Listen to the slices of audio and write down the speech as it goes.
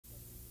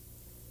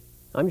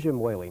I'm Jim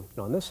Whaley, and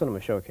on this Cinema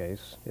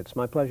Showcase, it's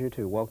my pleasure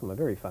to welcome a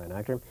very fine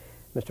actor,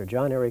 Mr.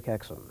 Jon-Erik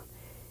Hexum.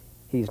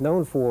 He's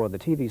known for the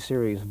TV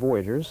series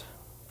Voyagers,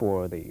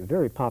 for the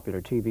very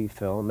popular TV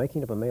film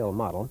Making of a Male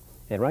Model,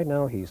 and right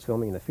now he's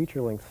filming the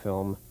feature-length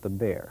film The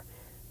Bear,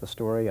 the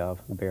story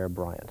of Bear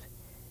Bryant.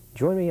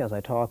 Join me as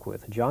I talk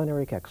with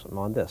Jon-Erik Hexum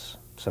on this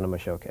Cinema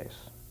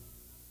Showcase.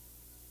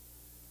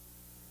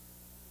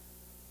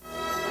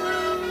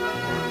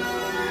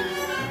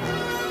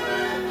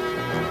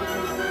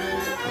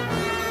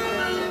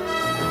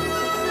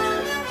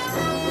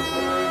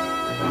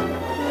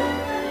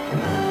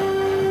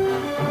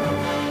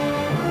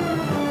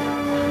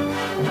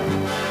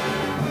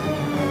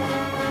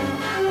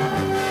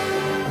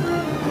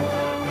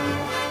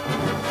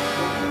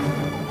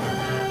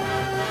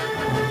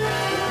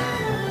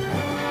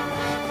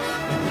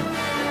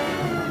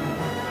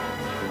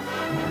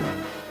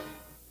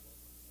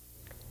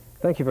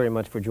 Thank you very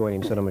much for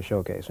joining Cinema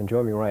Showcase. And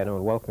join me right now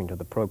in welcoming to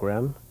the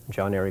program,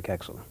 Jon-Erik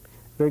Hexum.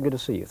 Very good to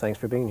see you. Thanks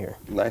for being here.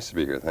 Nice to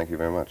be here. Thank you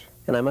very much.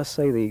 And I must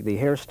say the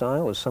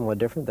hairstyle is somewhat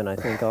different than I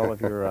think all of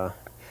your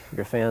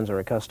fans are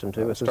accustomed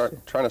to.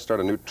 Trying to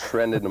start a new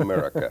trend in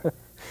America.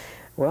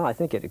 Well, I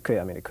think it could.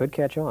 I mean, it could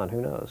catch on.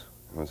 Who knows?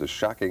 It was a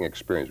shocking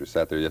experience. We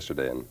sat there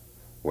yesterday and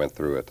went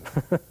through it,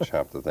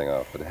 chopped the thing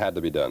off, but it had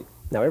to be done.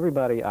 Now,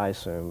 everybody, I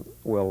assume,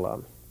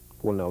 will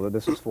know that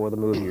this is for the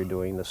movie you're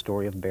doing, the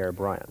story of Bear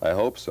Bryant. I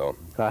hope so.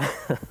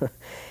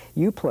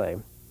 You play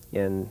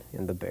in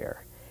The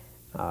Bear,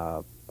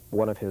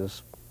 one of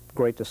his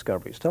great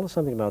discoveries. Tell us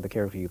something about the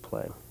character you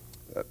play.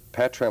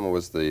 Pat Trammell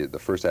was the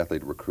first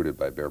athlete recruited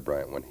by Bear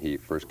Bryant when he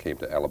first came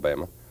to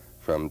Alabama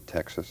from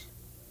Texas.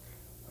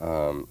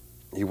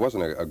 He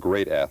wasn't a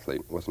great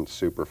athlete, wasn't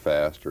super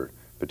fast or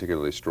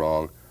particularly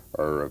strong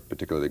or a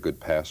particularly good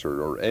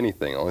passer or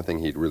anything. The only thing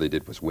he really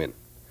did was win.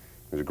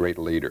 He was a great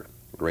leader,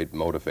 a great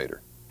motivator,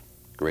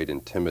 great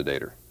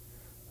intimidator,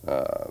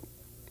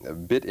 a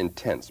bit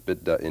intense, a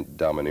bit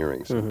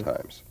domineering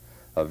sometimes,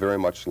 very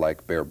much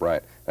like Bear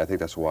Bryant. And I think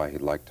that's why he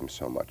liked him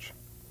so much.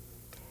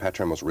 Pat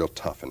Trammell was real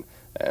tough, and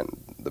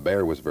the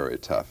Bear was very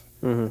tough,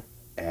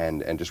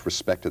 and just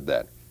respected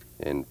that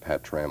in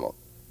Pat Trammell.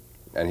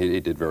 And he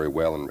did very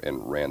well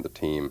and ran the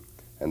team,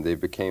 and they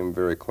became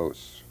very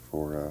close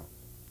for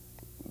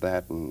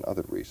that and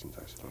other reasons,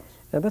 I suppose.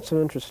 Now, that's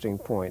an interesting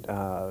point.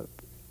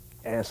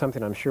 And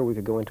something I'm sure we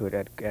could go into it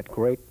at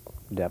great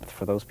depth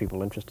for those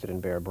people interested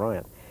in Bear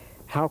Bryant.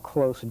 How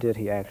close did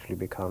he actually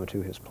become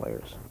to his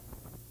players?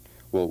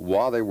 Well,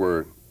 while they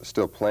were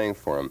still playing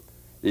for him,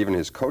 even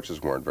his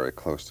coaches weren't very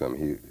close to him.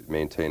 He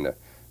maintained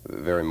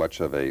very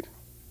much of a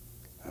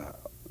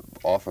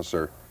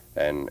officer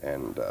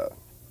and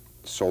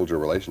soldier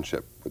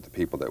relationship with the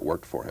people that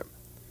worked for him.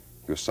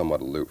 He was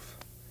somewhat aloof,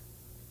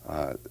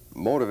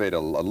 motivated a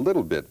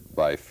little bit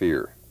by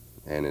fear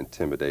and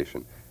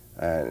intimidation.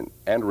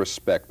 And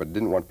respect, but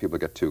didn't want people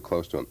to get too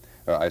close to him.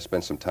 I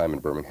spent some time in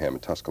Birmingham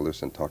and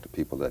Tuscaloosa and talked to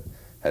people that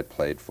had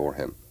played for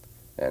him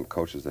and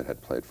coaches that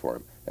had played for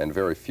him, and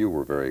very few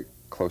were very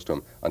close to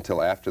him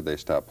until after they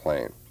stopped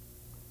playing.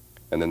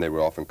 And then they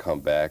would often come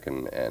back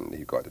and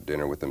he'd go out to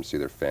dinner with them, see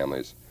their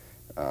families.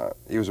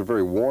 He was a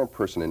very warm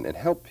person and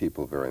helped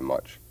people very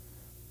much.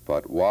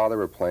 But while they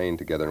were playing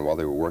together and while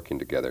they were working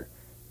together,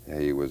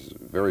 he was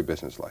very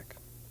businesslike.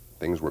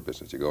 Things were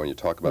business. You go and you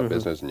talk about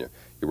business and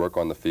you work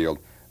on the field,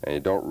 and you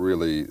don't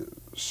really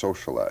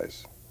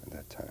socialize at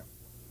that time.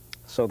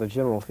 So the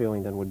general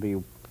feeling then would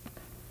be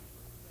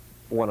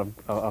one of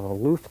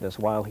aloofness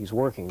while he's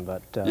working,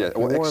 but yeah,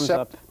 well,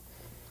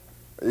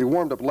 he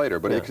warmed up later,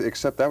 but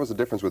except that was the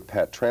difference with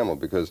Pat Trammell,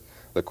 because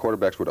the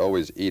quarterbacks would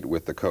always eat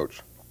with the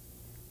coach.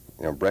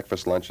 You know,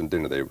 breakfast, lunch, and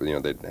dinner.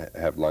 They'd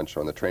have lunch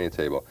on the training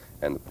table,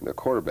 and the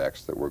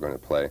quarterbacks that were going to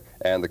play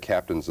and the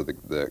captains of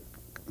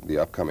the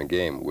upcoming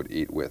game would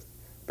eat with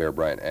Bear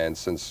Bryant. And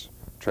since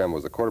Trammell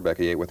was the quarterback,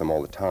 he ate with him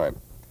all the time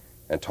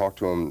and talked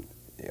to him,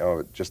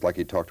 just like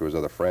he talked to his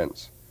other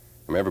friends.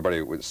 I mean,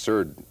 everybody would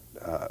sirred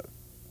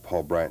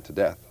Paul Bryant to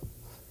death,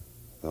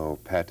 though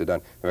Pat did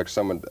not. In fact,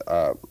 someone,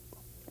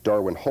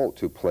 Darwin Holt,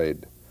 who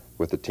played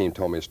with the team,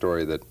 told me a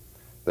story that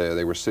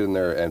they were sitting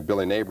there, and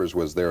Billy Neighbors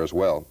was there as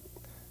well,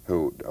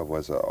 who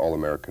was an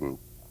All-American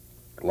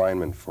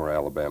lineman for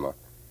Alabama.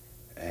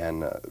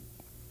 And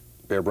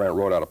Bear Bryant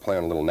wrote out a play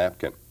on a little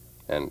napkin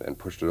and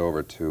pushed it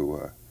over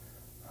to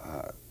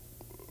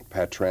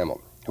Pat Trammell,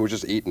 who was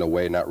just eating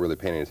away, not really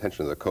paying any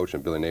attention to the coach,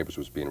 and Billy Neighbors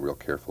was being real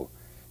careful,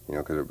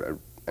 because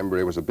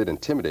everybody was a bit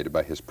intimidated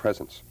by his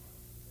presence.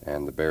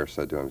 And the Bear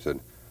said to him, he said,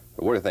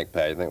 "What do you think,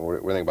 Pat?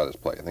 What do you think about this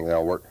play? You think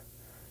that'll work?"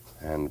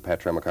 And Pat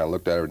Trammell kind of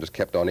looked at her and just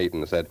kept on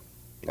eating and said,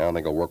 "I don't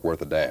think it'll work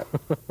worth a damn."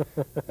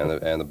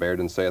 and the Bear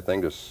didn't say a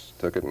thing, just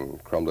took it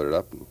and crumbled it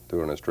up and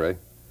threw it on his tray,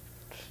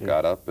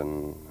 got up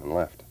and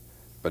left.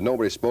 But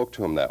nobody spoke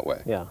to him that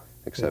way,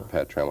 except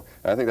Pat Trammell.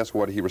 And I think that's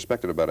what he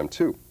respected about him,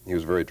 too. He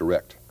was very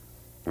direct.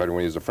 In fact,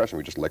 when he was a freshman,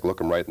 we just look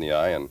him right in the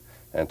eye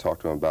and talk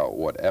to him about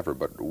whatever,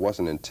 but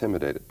wasn't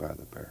intimidated by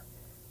the Bear.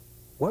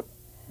 What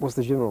was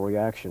the general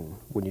reaction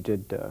when you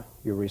did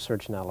your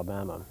research in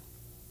Alabama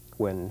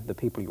when the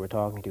people you were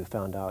talking to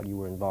found out you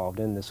were involved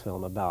in this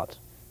film about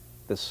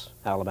this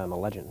Alabama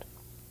legend?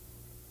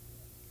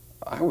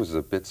 I was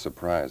a bit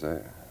surprised.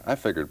 I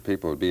figured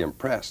people would be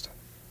impressed,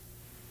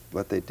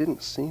 but they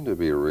didn't seem to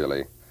be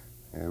really.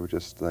 They were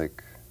just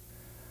like,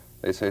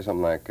 they say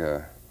something like,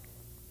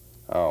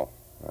 oh,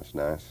 that's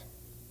nice.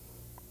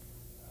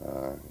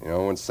 You know,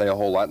 wouldn't say a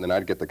whole lot, and then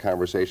I'd get the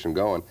conversation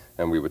going,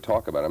 and we would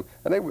talk about him.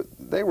 And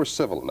they were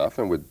civil enough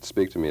and would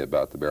speak to me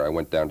about the bear. I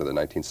went down to the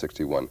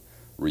 1961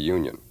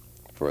 reunion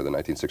for the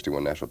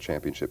 1961 National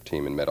Championship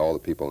team and met all the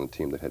people on the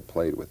team that had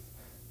played with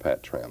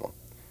Pat Trammell.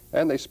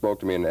 And they spoke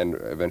to me and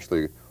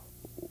eventually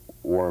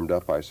warmed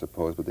up, I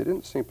suppose, but they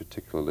didn't seem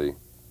particularly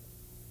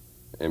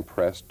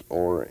impressed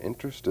or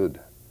interested.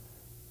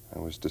 I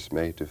was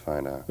dismayed to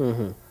find out.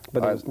 Mm-hmm.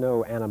 But there was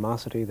no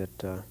animosity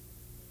that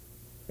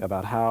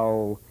about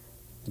how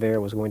Bear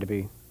was going to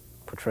be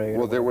portrayed?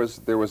 Well, there was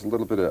a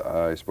little bit of,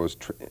 I suppose,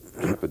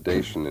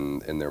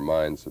 trepidation in their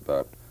minds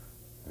about,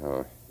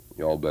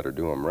 you all better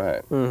do him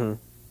right.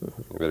 Mm-hmm.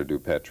 Mm-hmm. You better do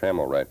Pat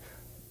Trammell right.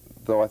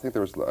 Though I think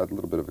there was a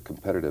little bit of a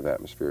competitive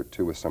atmosphere,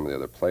 too, with some of the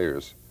other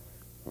players.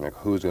 Like,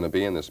 who's going to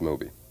be in this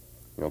movie?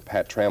 You know,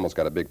 Pat Trammell's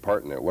got a big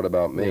part in it. What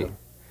about me? Yeah.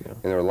 Yeah.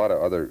 And there were a lot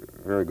of other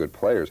very good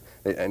players.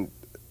 And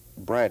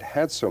Bryant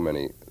had so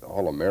many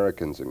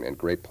All-Americans and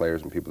great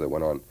players and people that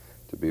went on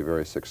to be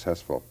very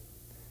successful.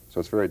 So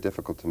it's very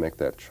difficult to make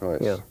that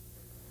choice. Yeah.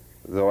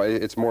 Though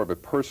it's more of a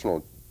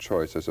personal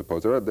choice, I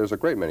suppose. There's a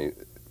great many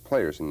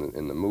players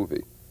in the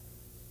movie.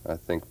 I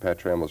think Pat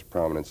Trammell's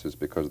prominence is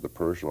because of the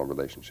personal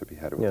relationship he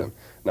had with them,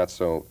 not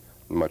so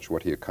much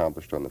what he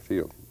accomplished on the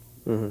field,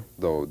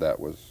 though that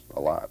was a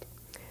lot.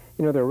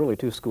 You know, there are really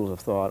two schools of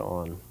thought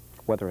on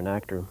whether an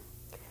actor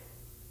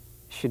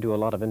should do a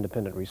lot of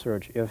independent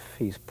research if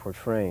he's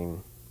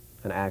portraying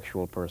an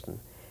actual person,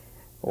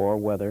 or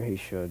whether he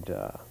should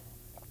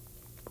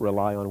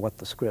rely on what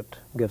the script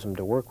gives him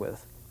to work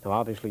with. Now,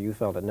 obviously, you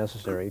felt it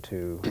necessary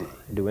to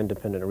do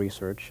independent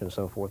research and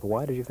so forth.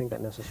 Why did you think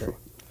that necessary?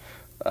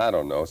 I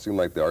don't know. It seemed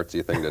like the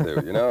artsy thing to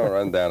do. You know,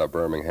 run down to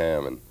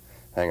Birmingham and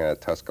hang out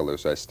at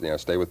Tuscaloosa. I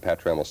stayed with Pat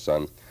Trammell's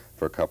son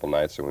for a couple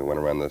nights, and we went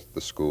around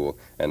the school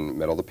and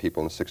met all the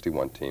people in the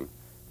 '61 team.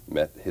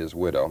 Met his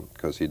widow,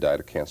 because he died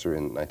of cancer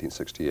in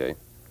 1968.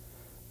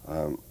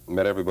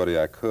 Met everybody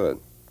I could,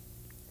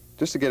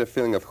 just to get a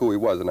feeling of who he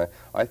was. And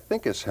I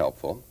think it's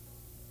helpful,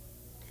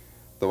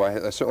 though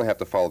I certainly have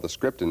to follow the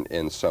script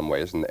in some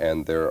ways,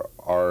 and there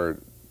are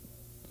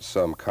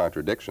some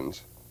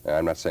contradictions. And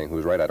I'm not saying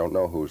who's right. I don't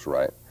know who's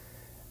right.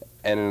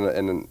 And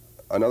in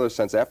another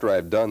sense, after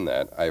I've done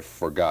that, I've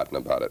forgotten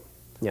about it.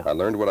 Yeah. I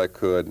learned what I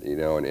could, you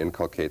know, and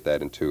inculcate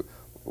that into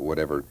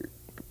whatever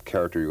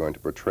character you're going to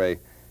portray.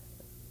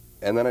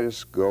 And then I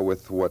just go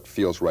with what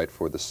feels right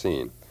for the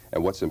scene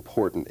and what's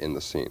important in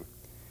the scene.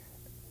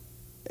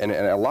 And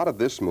a lot of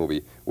this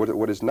movie,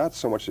 what is not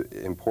so much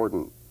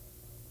important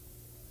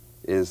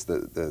is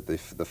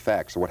the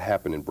facts of what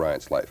happened in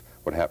Bryant's life,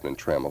 what happened in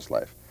Trammell's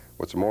life.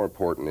 What's more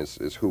important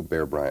is who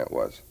Bear Bryant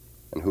was,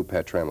 and who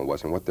Pat Trammell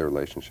was, and what their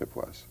relationship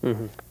was.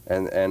 Mm-hmm.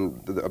 And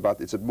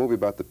it's a movie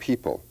about the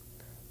people,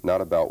 not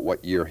about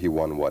what year he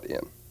won what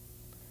in.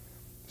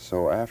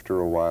 So after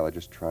a while, I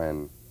just try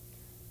and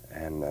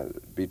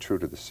be true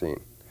to the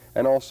scene,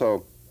 and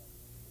also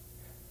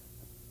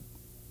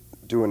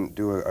do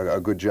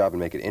a good job and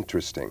make it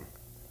interesting,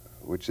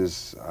 which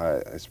is,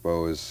 I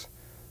suppose,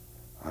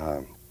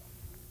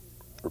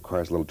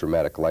 requires a little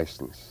dramatic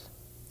license.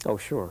 Oh,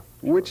 sure.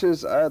 Which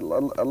is a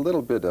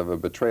little bit of a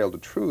betrayal to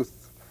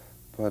truth,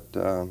 but...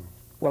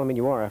 well, I mean,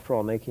 you are, after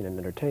all, making an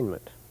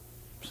entertainment,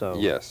 so...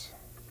 Yes.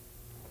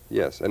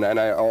 Yes, and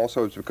I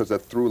also, it's because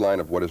that through line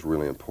of what is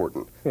really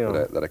important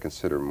that I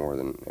consider more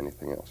than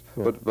anything else.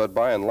 Yeah. But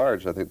by and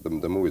large, I think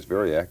the movie is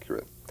very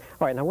accurate.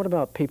 All right, now what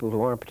about people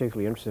who aren't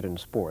particularly interested in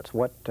sports?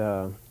 What...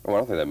 Well, I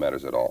don't think that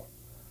matters at all.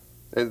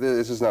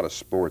 This is not a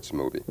sports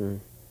movie. Mm.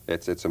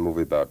 It's a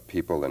movie about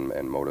people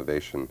and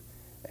motivation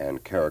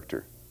and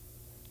character.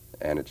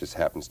 And it just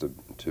happens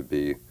to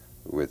be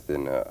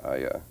within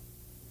an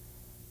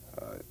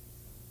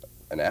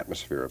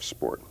atmosphere of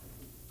sport.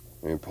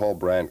 I mean, Paul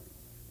Bryant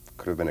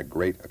could have been a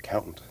great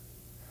accountant,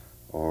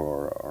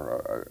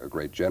 or a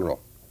great general,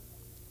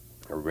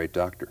 or a great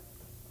doctor.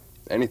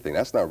 Anything.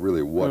 That's not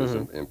really what is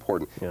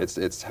important. Yeah.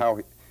 It's how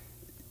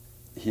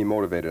he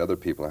motivated other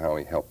people and how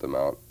he helped them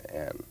out,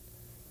 and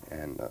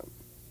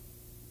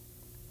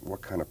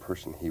what kind of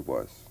person he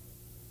was.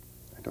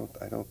 I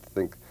don't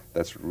think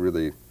that's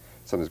really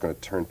something that's going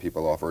to turn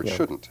people off, or it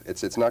shouldn't.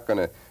 It's not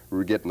going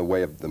to get in the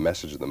way of the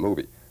message of the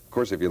movie. Of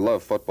course, if you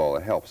love football,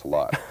 it helps a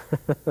lot.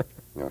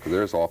 You know, 'cause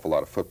there's an awful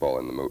lot of football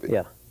in the movie.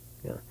 Yeah,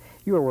 yeah.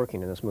 You were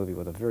working in this movie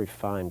with a very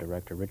fine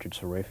director, Richard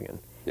Sarafian.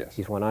 Yes.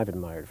 He's one I've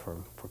admired for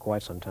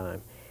quite some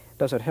time.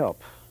 Does it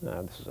help?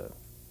 This is a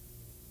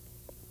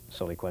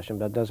silly question,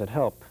 but does it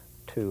help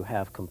to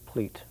have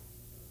complete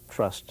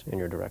trust in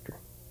your director?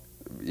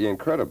 Yeah,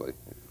 incredibly,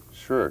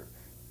 sure.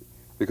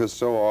 Because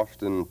so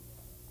often,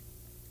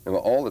 and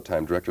all the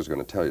time, directors are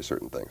going to tell you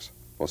certain things.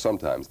 Well,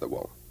 sometimes they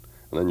won't,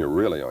 and then you're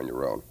really on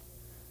your own.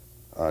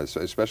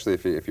 So especially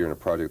if you're in a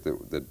project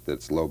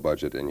that's low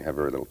budget and you have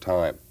very little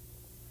time.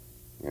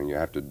 You know, you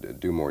have to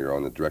do more your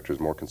own. The director is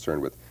more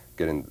concerned with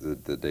getting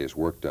the day's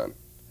work done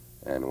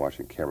and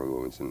watching camera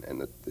movements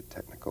and the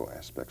technical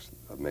aspects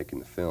of making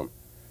the film.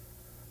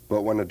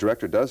 But when a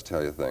director does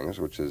tell you things,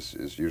 which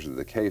is usually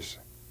the case,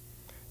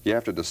 you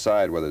have to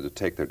decide whether to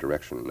take their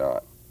direction or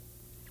not.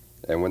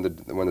 And when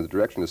the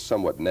direction is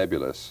somewhat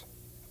nebulous,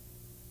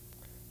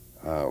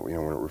 you know,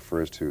 when it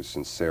refers to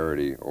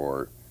sincerity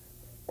or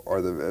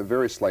a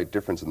very slight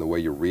difference in the way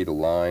you read a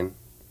line,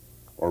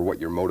 or what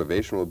your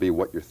motivation will be,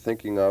 what you're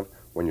thinking of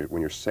when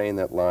you're saying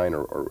that line,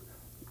 or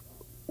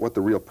what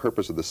the real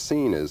purpose of the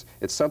scene is,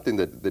 it's something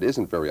that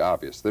isn't very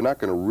obvious. They're not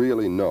going to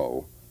really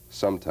know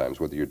sometimes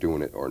whether you're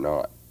doing it or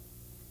not.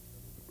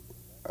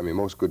 I mean,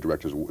 most good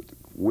directors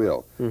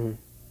will. Mm-hmm.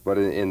 But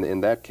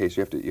in that case,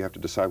 you have to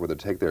decide whether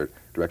to take their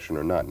direction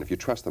or not. And if you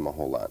trust them a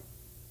whole lot,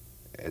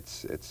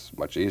 it's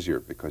much easier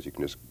because you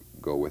can just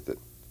go with it.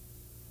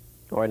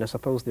 All right, and I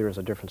suppose there is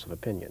a difference of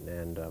opinion,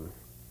 and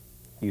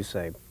you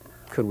say,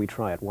 could we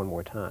try it one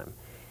more time?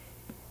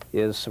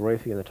 Is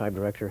Sarafian the type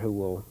director who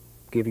will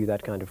give you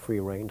that kind of free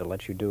rein to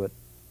let you do it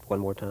one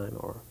more time,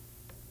 or?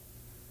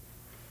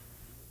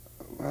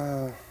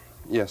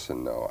 Yes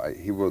and no.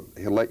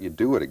 He'll let you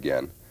do it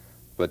again,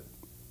 but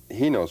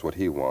he knows what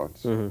he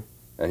wants, mm-hmm.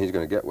 and he's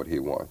going to get what he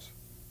wants.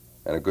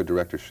 And a good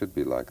director should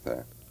be like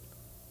that.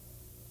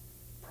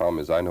 Problem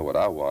is, I know what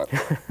I want,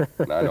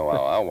 and I know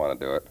how I want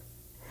to do it.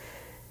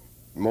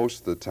 Most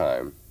of the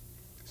time,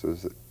 so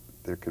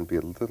there can be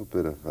a little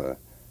bit of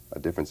a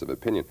difference of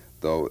opinion,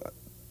 though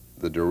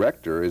the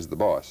director is the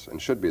boss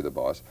and should be the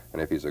boss,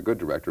 and if he's a good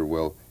director,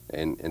 will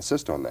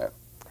insist on that.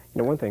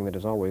 You know, one thing that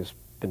has always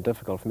been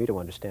difficult for me to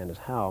understand is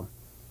how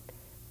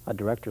a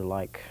director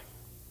like,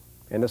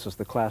 and this is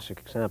the classic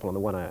example and the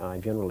one I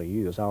generally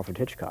use, Alfred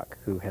Hitchcock,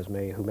 who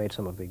made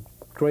some of the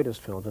greatest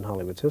films in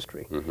Hollywood's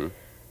history, mm-hmm.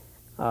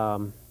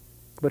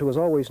 But who was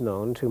always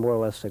known to more or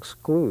less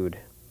exclude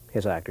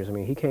his actors. I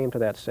mean, he came to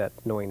that set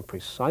knowing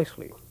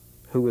precisely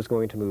who was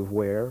going to move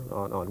where,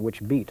 on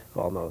which beat,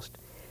 almost.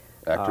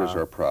 Actors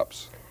are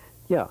props.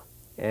 Yeah,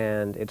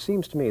 and it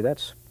seems to me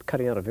that's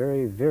cutting out a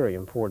very, very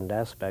important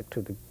aspect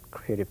to the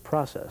creative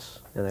process,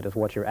 and that is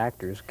what your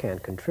actors can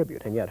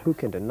contribute. And yet, who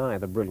can deny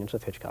the brilliance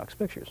of Hitchcock's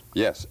pictures?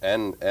 Yes,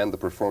 and the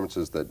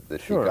performances that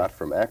sure. he got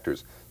from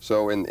actors.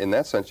 So in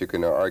that sense, you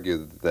can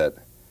argue that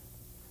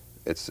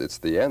it's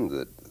the end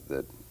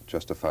that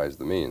justifies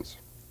the means.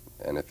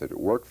 And if it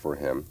worked for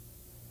him,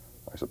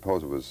 I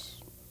suppose it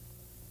was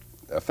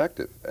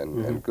effective and,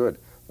 mm-hmm. and good.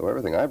 Though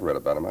everything I've read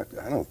about him,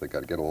 I don't think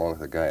I'd get along with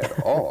the guy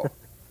at all.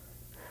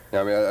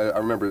 Yeah, I mean, I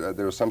remember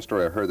there was some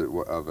story I heard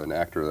of an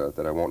actor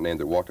that I won't name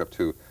that walked up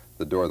to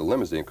the door of the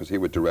limousine because he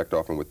would direct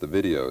often with the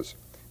videos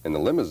in the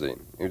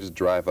limousine. He would just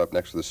drive up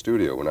next to the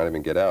studio, would not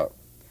even get out.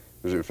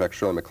 In fact,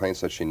 Shirley MacLaine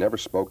said she never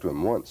spoke to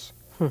him once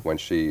when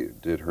she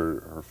did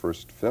her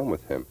first film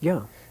with him.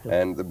 Yeah.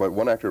 But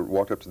one actor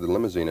walked up to the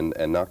limousine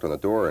and knocked on the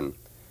door,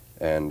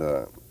 and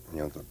you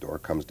know, the door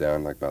comes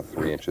down like about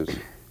 3 inches.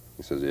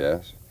 He says,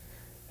 yes.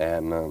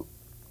 And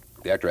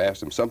the actor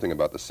asked him something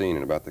about the scene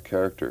and about the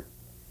character.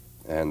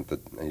 And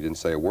he didn't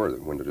say a word.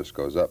 The window just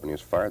goes up, and he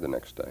was fired the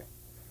next day.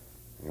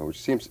 You know,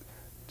 which seems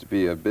to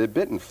be a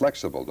bit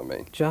inflexible to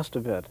me. Just a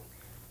bit.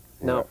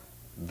 No.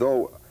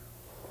 Though,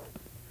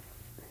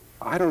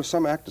 I don't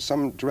know,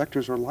 some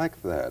directors are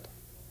like that.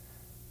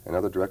 And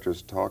other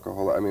directors talk a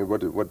whole lot. I mean,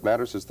 what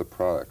matters is the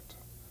product.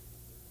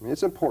 I mean,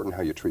 it's important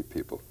how you treat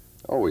people.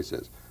 Always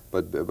is.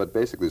 But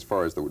basically, as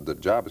far as the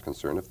job is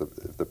concerned, if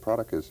the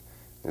product is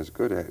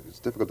good, it's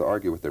difficult to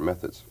argue with their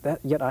methods.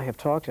 Yet I have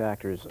talked to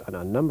actors,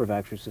 a number of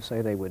actors, to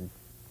say they would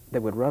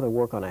rather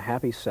work on a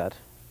happy set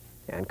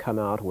and come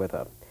out with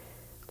a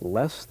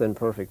less than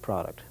perfect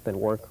product than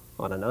work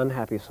on an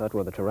unhappy set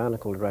with a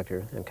tyrannical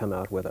director and come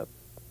out with a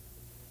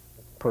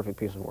perfect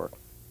piece of work.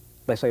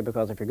 They say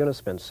because if you're going to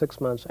spend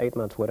 6 months, 8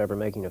 months, whatever,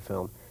 making a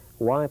film,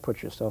 why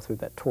put yourself through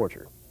that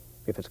torture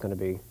if it's going to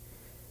be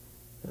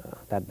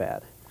that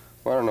bad?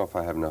 Well, I don't know if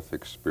I have enough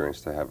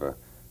experience to have a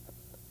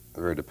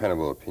very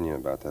dependable opinion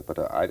about that, but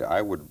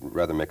I would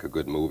rather make a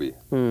good movie.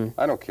 Mm.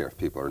 I don't care if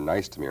people are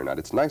nice to me or not.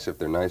 It's nice if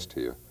they're nice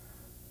to you,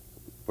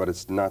 but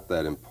it's not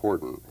that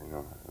important. You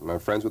know, I'm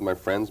friends with my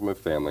friends, my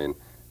family,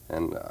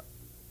 and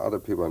other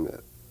people I'm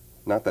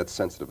not that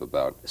sensitive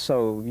about.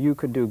 So you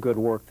could do good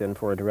work then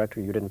for a director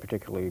you didn't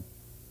particularly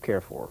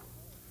care for?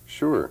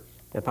 Sure.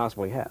 And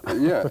possibly have.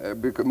 Yeah,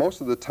 because most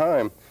of the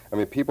time, I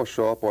mean, people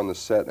show up on the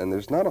set and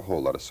there's not a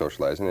whole lot of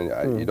socializing,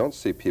 and you don't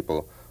see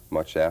people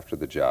much after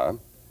the job.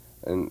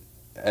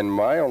 And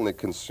my only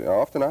concern,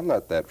 often I'm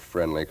not that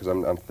friendly because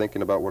I'm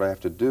thinking about what I have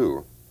to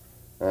do.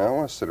 And I don't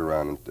want to sit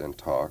around and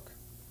talk.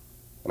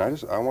 And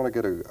I want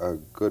to get a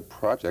good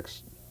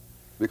project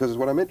because it's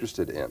what I'm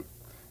interested in.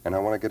 And I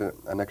want to get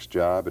a next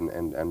job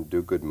and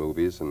do good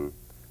movies and,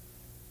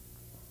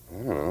 I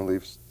don't know,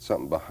 leave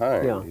something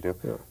behind. Yeah, you know?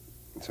 Yeah.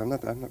 So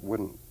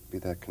wouldn't be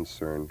that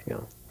concerned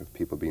with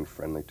people being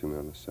friendly to me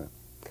on the set.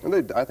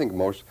 And I think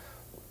more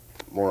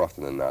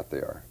often than not they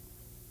are.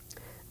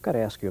 I've got to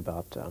ask you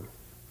about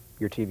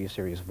your TV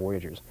series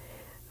Voyagers.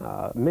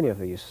 Many of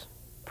these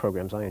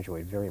programs I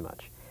enjoyed very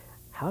much.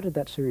 How did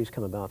that series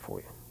come about for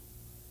you?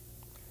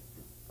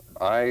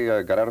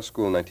 I got out of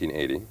school in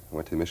 1980,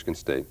 went to Michigan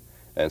State,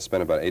 and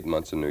spent about 8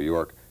 months in New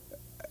York,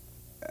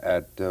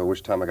 at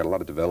which time I got a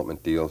lot of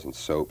development deals and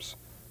soaps,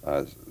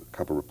 a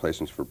couple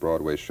replacements for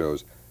Broadway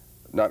shows.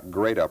 Not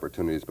great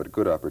opportunities, but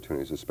good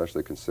opportunities,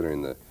 especially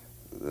considering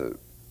the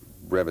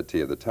brevity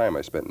of the time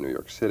I spent in New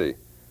York City,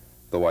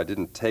 though I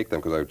didn't take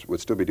them because I would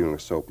still be doing a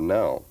soap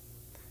now.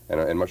 And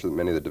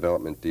many of the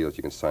development deals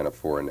you can sign up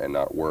for and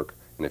not work.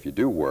 And if you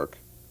do work,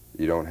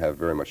 you don't have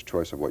very much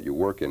choice of what you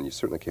work in. You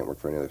certainly can't work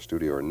for any other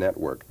studio or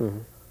network. Mm-hmm.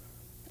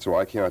 So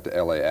I came out to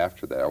L.A.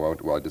 after that.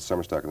 I did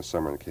summer stock in the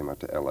summer and came out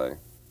to L.A.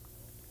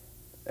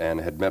 and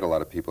had met a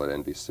lot of people at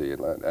NBC,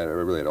 and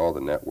really at all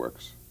the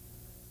networks,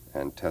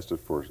 and tested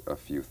for a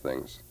few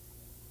things.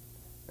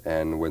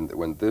 And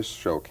when this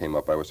show came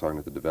up, I was talking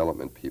to the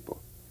development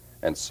people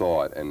and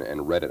saw it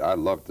and read it. I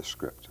loved the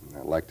script.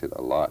 I liked it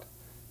a lot.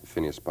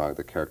 Phineas Bogg,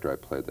 the character I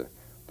played,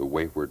 the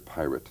wayward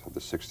pirate of the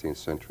 16th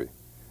century.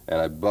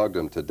 And I bugged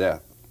them to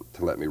death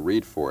to let me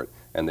read for it,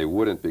 and they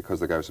wouldn't because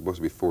the guy was supposed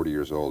to be 40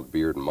 years old,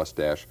 beard and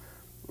mustache,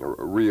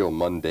 a real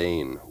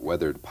mundane,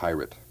 weathered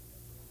pirate.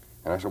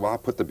 And I said, well, I'll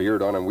put the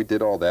beard on, and we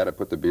did all that. I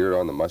put the beard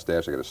on, the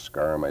mustache, I got a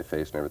scar on my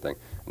face and everything.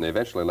 And they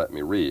eventually let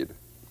me read.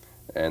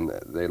 And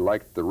they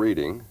liked the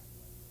reading,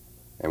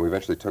 and we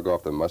eventually took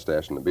off the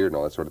mustache and the beard and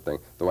all that sort of thing,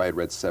 though I had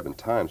read 7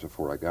 times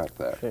before I got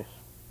that. Okay.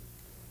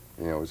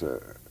 You know, it was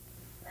a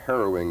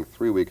harrowing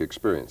 3-week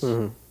experience.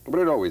 Mm-hmm. But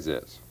it always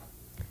is.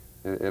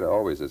 It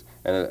always is.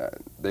 And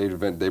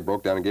they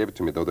broke down and gave it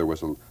to me, though there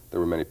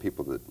were many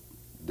people that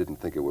didn't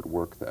think it would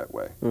work that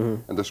way.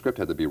 Mm-hmm. And the script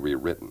had to be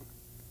rewritten,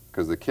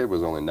 because the kid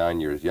was only 9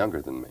 years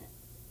younger than me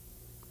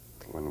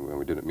when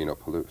we did it Mino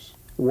Palouse.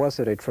 Was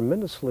it a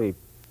tremendously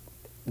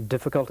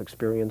difficult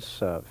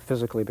experience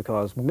physically,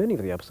 because many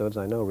of the episodes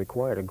I know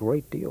required a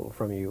great deal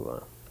from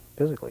you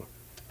physically?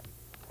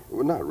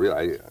 Well, not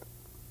really.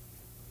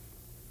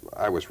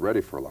 I was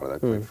ready for a lot of that. I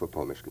played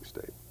football at Michigan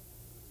State,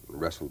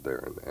 and wrestled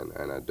there,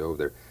 and I dove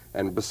there.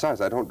 And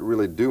besides, I don't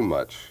really do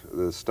much.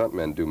 The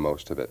stuntmen do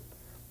most of it.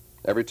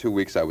 Every 2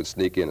 weeks I would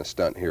sneak in a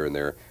stunt here and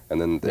there,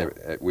 and then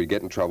we'd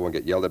get in trouble and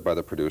get yelled at by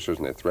the producers,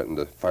 and they threatened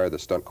to fire the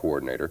stunt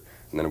coordinator.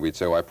 And then we'd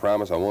say, oh, I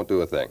promise I won't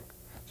do a thing.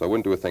 So I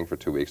wouldn't do a thing for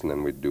 2 weeks, and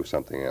then we'd do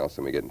something else,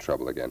 and we'd get in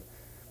trouble again.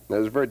 And it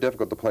was very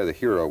difficult to play the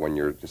hero when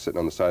you're just sitting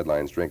on the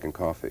sidelines drinking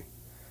coffee.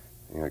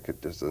 You know, it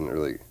just doesn't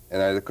really...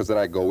 And because then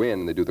I go in,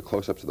 and they do the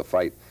close-ups of the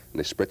fight, and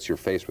they spritz your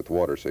face with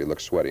water so you look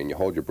sweaty, and you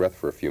hold your breath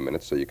for a few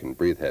minutes so you can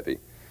breathe heavy.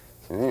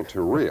 It ain't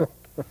too real,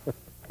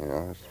 you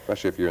know,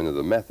 especially if you're into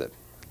the method.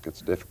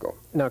 It's difficult.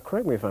 Now,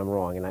 correct me if I'm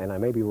wrong, and I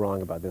may be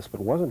wrong about this, but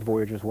wasn't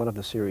Voyagers one of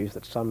the series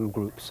that some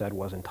groups said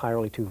was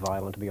entirely too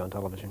violent to be on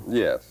television?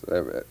 Yes.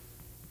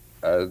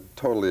 A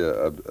totally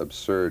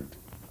absurd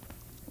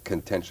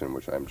contention,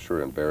 which I'm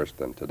sure embarrassed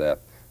them to death.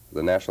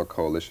 The National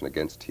Coalition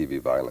Against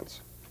TV Violence.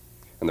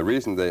 And the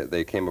reason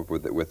they came up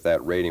with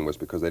that rating was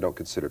because they don't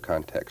consider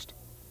context.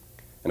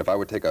 And if I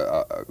would take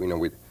I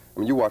mean,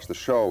 you watch the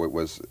show, it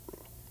was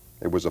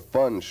a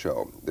fun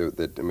show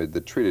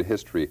that treated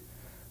history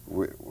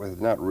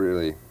with not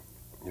really,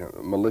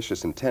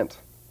 malicious intent.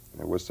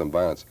 There was some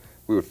violence.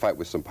 We would fight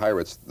with some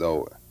pirates,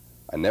 though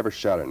I never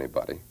shot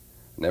anybody,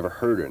 never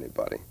hurt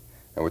anybody,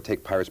 and would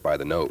take pirates by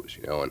the nose,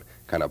 and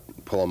kind of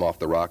pull them off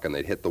the rock, and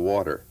they'd hit the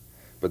water.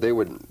 But they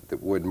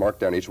would mark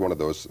down each one of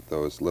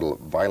those little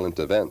violent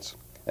events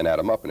and add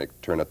them up, and it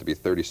turned out to be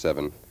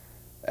 37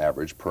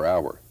 average per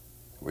hour,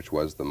 which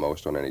was the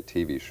most on any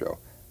TV show.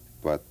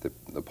 But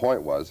the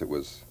point was, it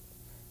was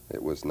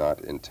not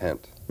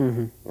intent.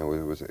 Mm-hmm.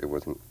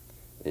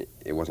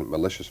 It wasn't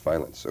malicious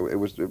violence. So it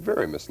was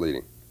very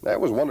misleading. That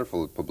was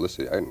wonderful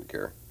publicity. I didn't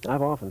care.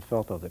 I've often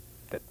felt, though,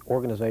 that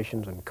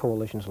organizations and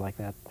coalitions like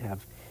that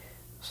have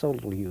so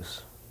little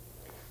use.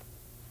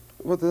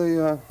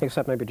 Well,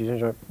 except maybe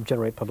to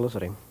generate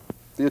publicity.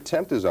 The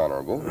attempt is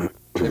honorable.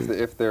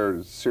 if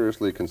they're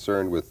seriously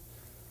concerned with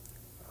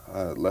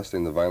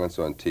lessening the violence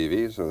on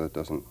TV, so that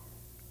doesn't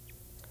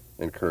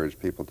encourage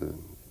people to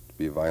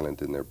be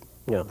violent in their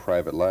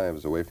private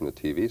lives away from the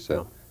TV set.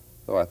 No.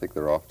 Though I think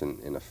they're often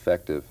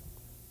ineffective,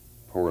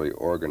 poorly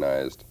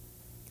organized,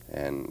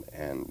 and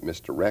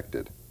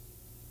misdirected.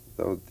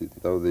 Though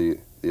the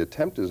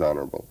attempt is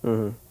honorable,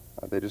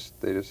 they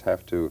just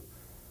have to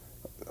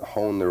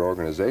hone their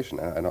organization.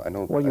 I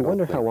don't. Well, you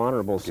wonder how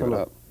honorable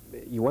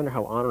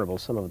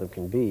some of them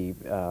can be.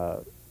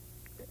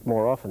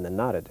 More often than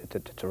not,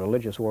 it's a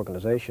religious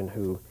organization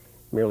who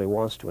merely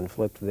wants to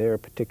inflict their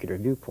particular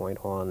viewpoint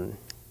on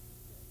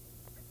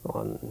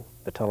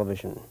the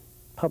television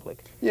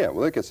public. Yeah,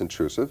 well, it gets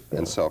intrusive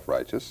and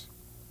self-righteous,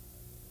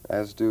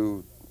 as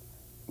do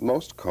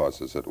most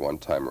causes at one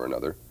time or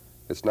another.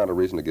 It's not a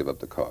reason to give up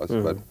the cause,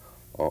 but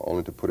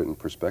only to put it in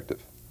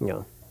perspective.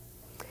 Yeah.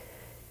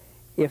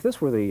 If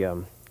this were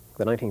the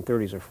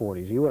 1930s or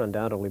 40s, you would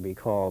undoubtedly be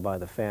called by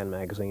the fan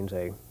magazines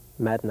a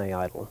matinee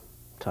idol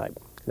type.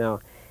 Now,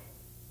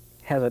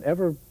 has it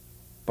ever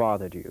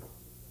bothered you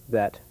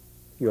that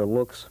your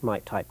looks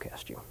might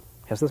typecast you?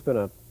 Has this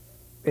been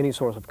any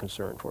source of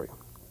concern for you?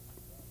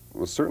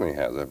 Well, it certainly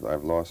has.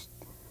 I've lost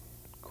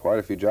quite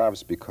a few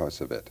jobs because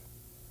of it,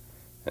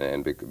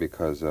 and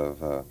because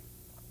of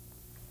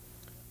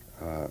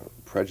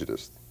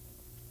prejudice.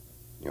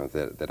 You know,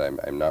 that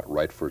I'm not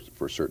right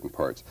for certain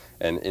parts.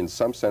 And in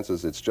some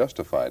senses it's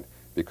justified,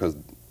 because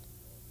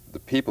the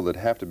people that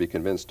have to be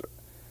convinced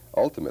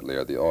ultimately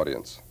are the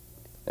audience.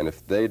 And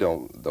if they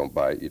don't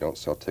buy it, you don't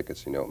sell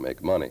tickets, you don't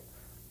make money.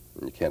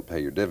 And you can't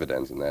pay your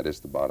dividends, and that is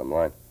the bottom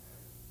line.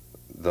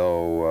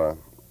 Though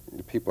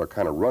people are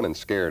kind of running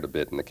scared a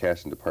bit in the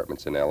casting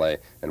departments in LA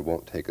and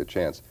won't take a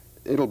chance.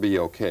 It'll be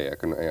okay.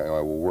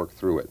 I will work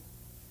through it.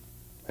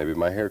 Maybe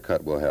my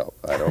haircut will help.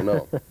 I don't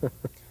know.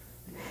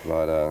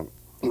 But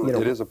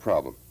it is a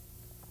problem.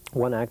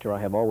 One actor I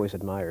have always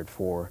admired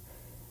for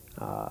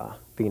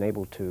being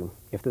able to,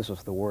 if this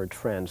is the word,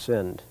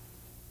 transcend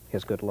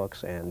his good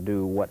looks and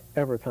do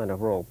whatever kind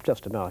of role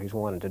just about he's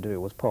wanted to do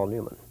was Paul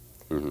Newman.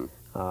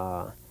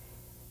 Mm-hmm.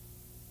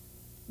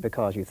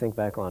 Because you think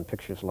back on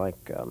pictures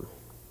like, I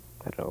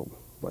don't know,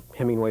 what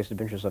Hemingway's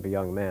Adventures of a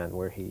Young Man,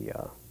 where he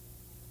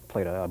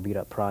played a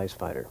beat-up prize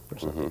fighter or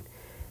something.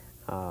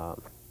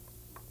 Mm-hmm.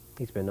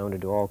 He's been known to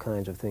do all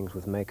kinds of things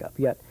with makeup.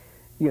 Yet,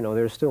 you know,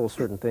 there's still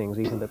certain things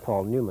even that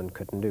Paul Newman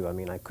couldn't do. I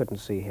mean, I couldn't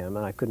see him,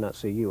 and I could not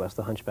see you as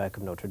the Hunchback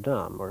of Notre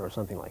Dame or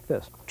something like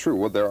this. True.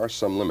 Well, there are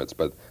some limits,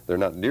 but they're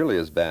not nearly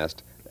as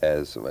vast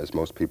as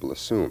most people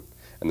assume.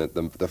 And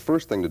the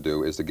first thing to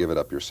do is to give it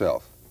up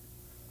yourself.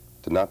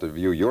 To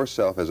view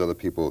yourself as other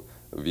people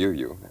view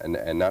you,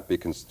 and not be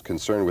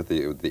concerned with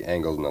the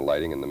angles and the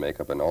lighting and the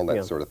makeup and all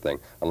that sort of thing,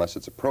 unless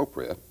it's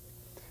appropriate,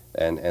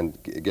 and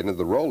get into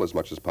the role as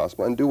much as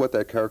possible and do what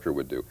that character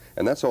would do.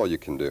 And that's all you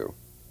can do.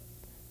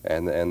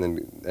 And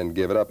then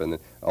give it up, and then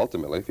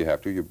ultimately, if you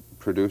have to, you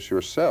produce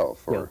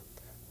yourself,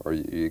 or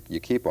you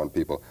keep on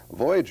people.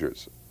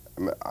 Voyagers,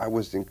 I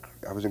was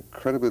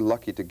incredibly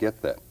lucky to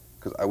get that,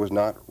 because I was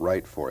not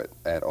right for it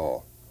at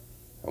all.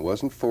 I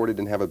wasn't 40,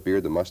 didn't have a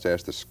beard, the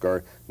mustache, the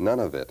scar, none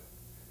of it.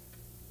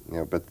 You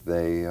know, but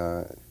they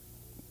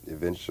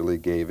eventually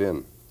gave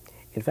in.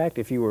 In fact,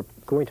 if you were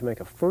going to make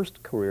a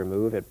first career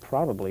move, it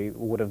probably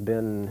would have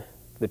been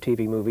the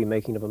TV movie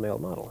Making of a Male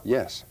Model.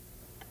 Yes,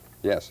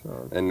 yes,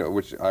 and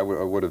which I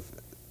would have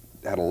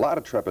had a lot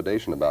of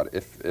trepidation about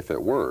if it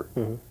were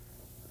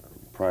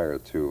prior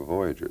to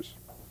Voyagers.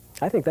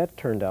 I think that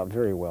turned out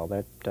very well.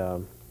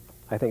 That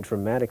I think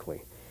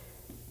dramatically.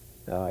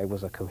 It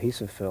was a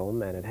cohesive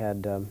film, and it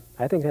had,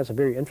 I think it has some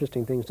very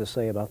interesting things to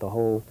say about the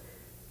whole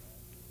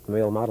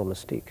male model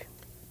mystique.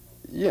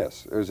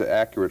 Yes, it was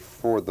accurate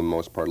for the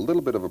most part. A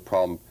little bit of a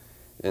problem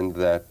in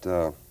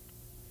that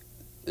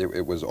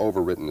it was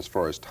overwritten as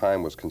far as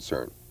time was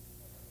concerned.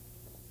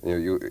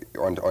 You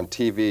know, on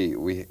TV,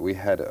 we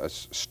had a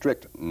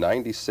strict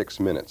 96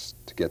 minutes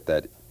to get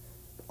that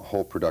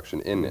whole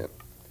production in there,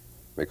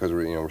 because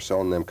we're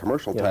selling them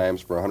commercial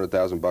times for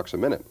 $100,000 a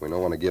minute. We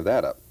don't want to give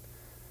that up.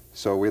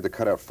 So we had to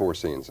cut out 4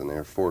 scenes, and there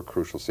are 4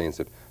 crucial scenes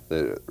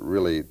that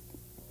really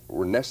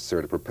were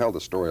necessary to propel the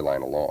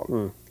storyline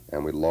along,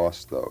 and we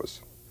lost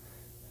those.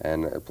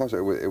 And plus,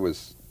 it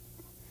was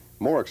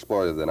more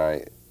exploitive than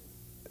I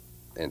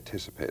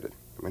anticipated.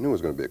 I knew it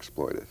was going to be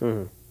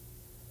exploitive.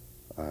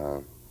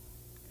 But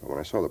when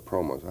I saw the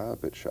promos, I was a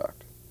bit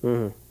shocked.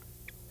 But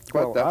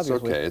well, that's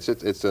okay.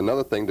 It's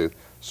another thing to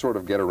sort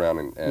of get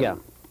around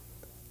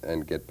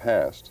and get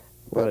past.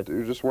 But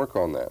you just work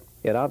on that.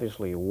 It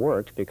obviously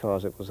worked,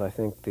 because it was, I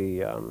think,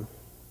 the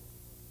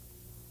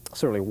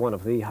certainly one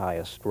of the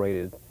highest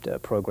rated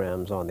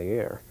programs on the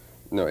air.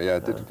 No, yeah,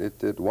 it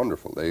did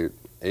wonderful.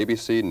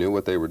 ABC knew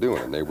what they were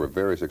doing, and they were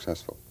very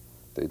successful.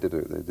 They did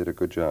a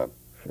good job.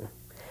 Sure.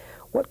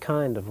 What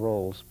kind of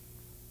roles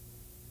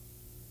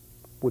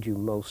would you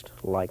most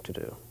like to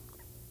do?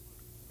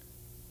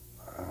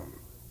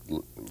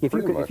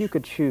 If you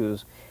could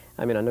choose,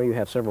 I mean, I know you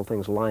have several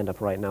things lined up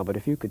right now, but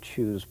if you could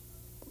choose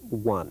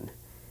one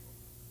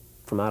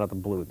from out of the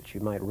blue that you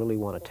might really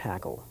want to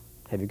tackle,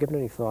 have you given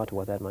any thought to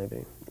what that might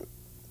be?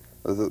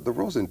 The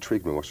roles that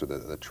intrigued me most are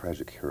the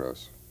tragic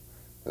heroes,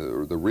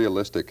 the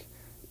realistic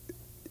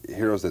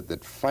heroes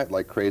that fight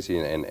like crazy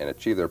and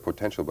achieve their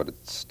potential, but it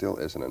still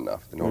isn't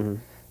enough. They don't,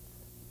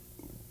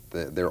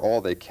 they're all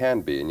they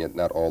can be, and yet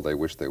not all they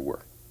wish they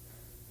were.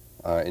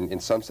 In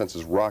some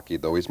senses, Rocky,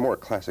 though, he's more a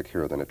classic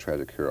hero than a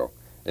tragic hero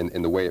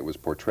in the way it was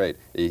portrayed.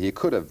 He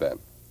could have been,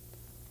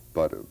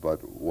 but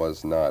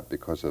was not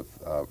because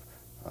of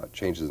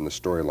changes in the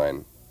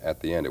storyline at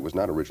the end. It was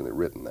not originally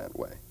written that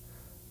way.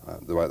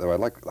 Though I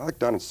like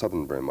Donald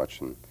Sutherland very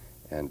much,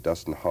 and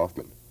Dustin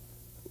Hoffman.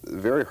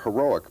 Very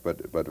heroic,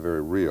 but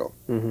very real.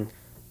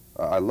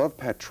 I love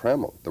Pat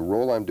Trammell. The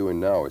role I'm doing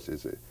now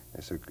is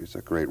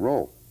a great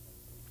role.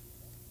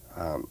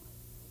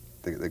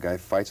 The guy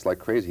fights like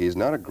crazy. He's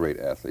not a great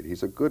athlete.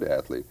 He's a good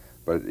athlete,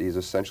 but he's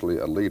essentially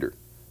a leader.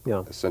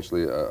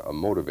 Essentially a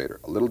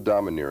motivator. A little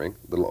domineering,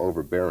 a little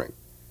overbearing.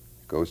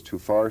 Goes too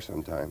far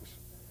sometimes,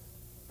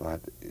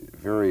 but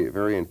very,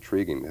 very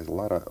intriguing. There's a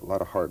lot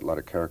of heart, a lot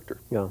of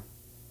character. Yeah.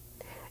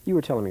 You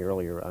were telling me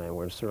earlier, I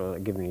we're certainly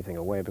not giving anything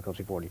away because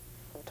we've already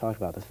talked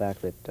about the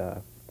fact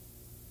that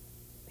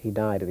he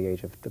died at the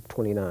age of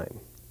 29,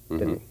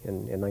 didn't he,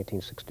 in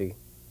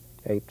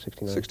 1968,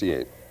 69?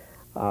 68.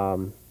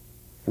 And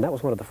that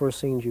was one of the first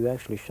scenes you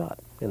actually shot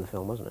in the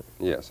film, wasn't it?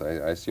 Yes,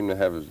 I seem to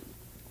have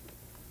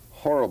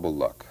horrible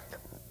luck.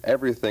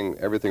 Everything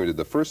we did.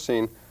 The first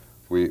scene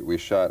we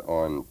shot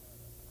on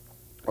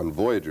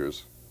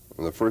Voyagers.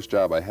 And the first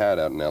job I had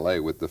out in L.A.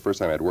 with the first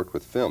time I'd worked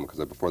with film,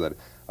 because before that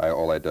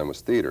all I'd done was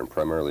theater, and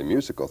primarily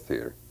musical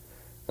theater.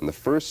 And the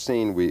first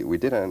scene we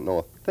didn't know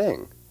a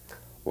thing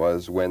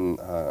was when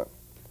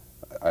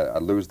I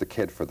lose the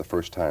kid for the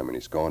first time, and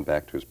he's going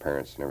back to his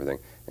parents and everything,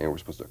 and we're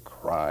supposed to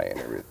cry and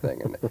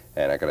everything,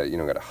 and I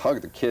gotta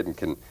hug the kid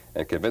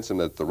and convince him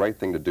that it's the right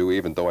thing to do,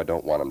 even though I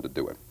don't want him to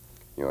do it,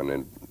 and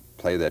then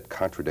play that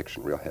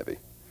contradiction real heavy.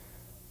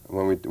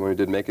 When we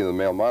did Making the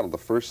Male Model, the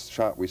first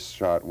shot we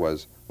shot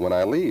was when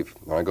I leave,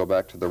 when I go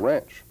back to the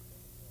ranch.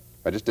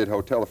 I just did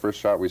Hotel. The first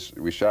shot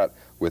we shot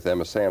with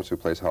Emma Sams, who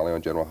plays Holly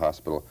on General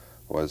Hospital,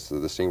 was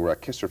the scene where I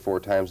kissed her 4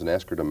 times and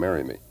asked her to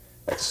marry me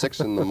at 6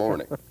 in the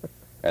morning.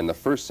 And the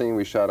first scene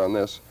we shot on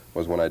this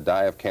was when I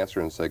die of cancer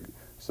and say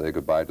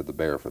goodbye to the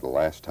bear for the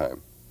last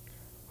time.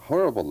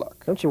 Horrible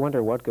luck. Don't you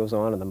wonder what goes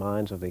on in the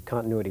minds of the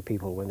continuity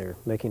people when they're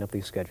making up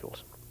these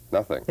schedules?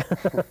 Nothing.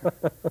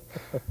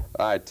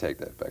 I take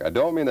that back. I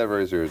don't mean that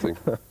very seriously.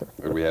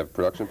 We have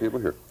production people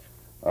here.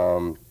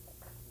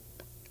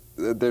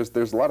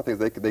 There's a lot of things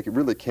they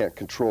really can't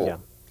control. Yeah.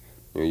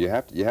 You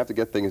have to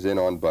get things in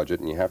on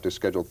budget, and you have to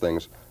schedule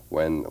things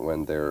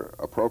when they're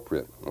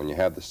appropriate. When you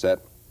have the set,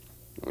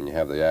 when you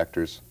have the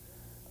actors,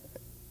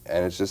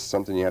 and it's just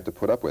something you have to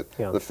put up with.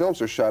 Yeah. The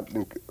films are shot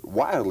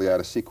wildly out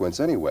of sequence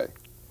anyway.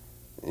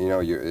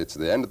 It's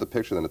the end of the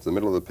picture, then it's the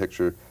middle of the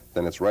picture,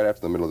 then it's right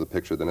after the middle of the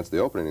picture, then it's the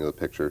opening of the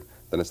picture,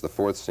 then it's the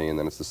 4th scene,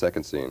 then it's the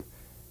 2nd scene.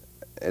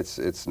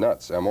 It's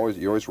nuts.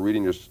 You're always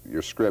reading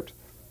your script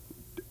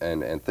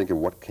and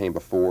thinking what came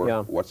before,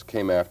 yeah, what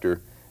came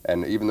after,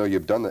 and even though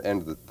you've done the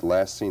end of the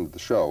last scene of the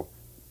show,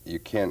 you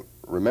can't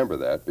remember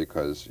that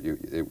because you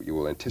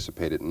will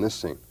anticipate it in this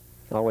scene.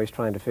 Always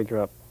trying to figure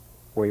out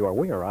where you are.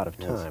 We are out of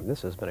time. Yes.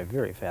 This has been a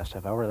very fast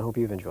half hour, and I hope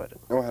you've enjoyed it.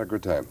 Oh, I had a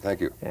good time.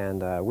 Thank you.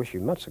 And I wish you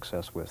much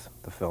success with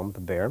the film, The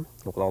Bear.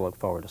 We'll all look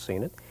forward to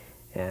seeing it.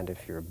 And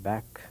if you're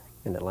back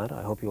in Atlanta,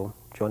 I hope you'll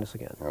join us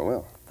again. I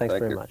will. Thanks Thank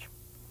very you. much.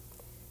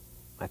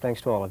 My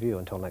thanks to all of you.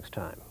 Until next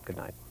time, good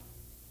night.